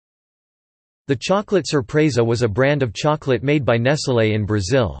The chocolate Surpresa was a brand of chocolate made by Nestlé in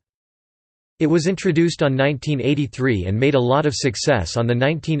Brazil. It was introduced on 1983 and made a lot of success on the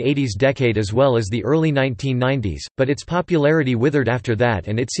 1980s decade as well as the early 1990s, but its popularity withered after that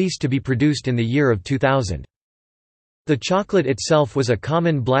and it ceased to be produced in the year of 2000. The chocolate itself was a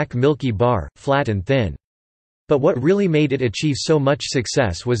common black milky bar, flat and thin. But what really made it achieve so much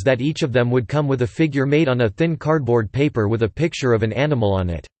success was that each of them would come with a figure made on a thin cardboard paper with a picture of an animal on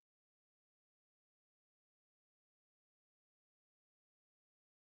it.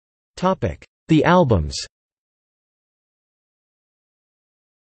 The albums.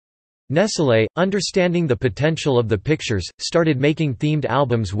 Nestlé, understanding the potential of the pictures, started making themed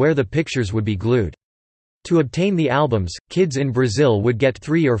albums where the pictures would be glued. To obtain the albums, kids in Brazil would get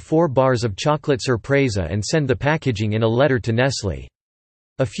 3 or 4 bars of chocolate Surpresa and send the packaging in a letter to Nestlé.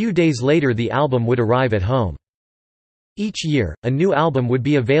 A few days later the album would arrive at home. Each year, a new album would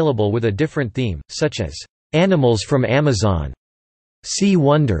be available with a different theme, such as, "Animals from Amazon", "Sea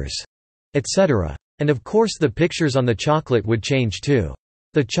Wonders", etc. And of course the pictures on the chocolate would change too.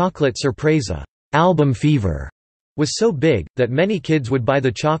 The chocolate Surpresa album fever was so big, that many kids would buy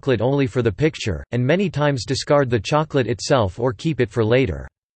the chocolate only for the picture, and many times discard the chocolate itself or keep it for later.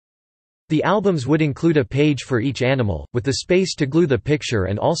 The albums would include a page for each animal, with the space to glue the picture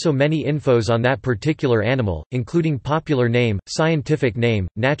and also many infos on that particular animal, including popular name, scientific name,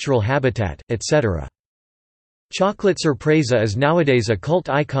 natural habitat, etc. Chocolate Surpresa is nowadays a cult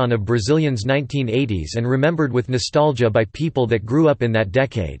icon of Brazilians' 1980s and remembered with nostalgia by people that grew up in that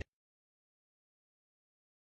decade.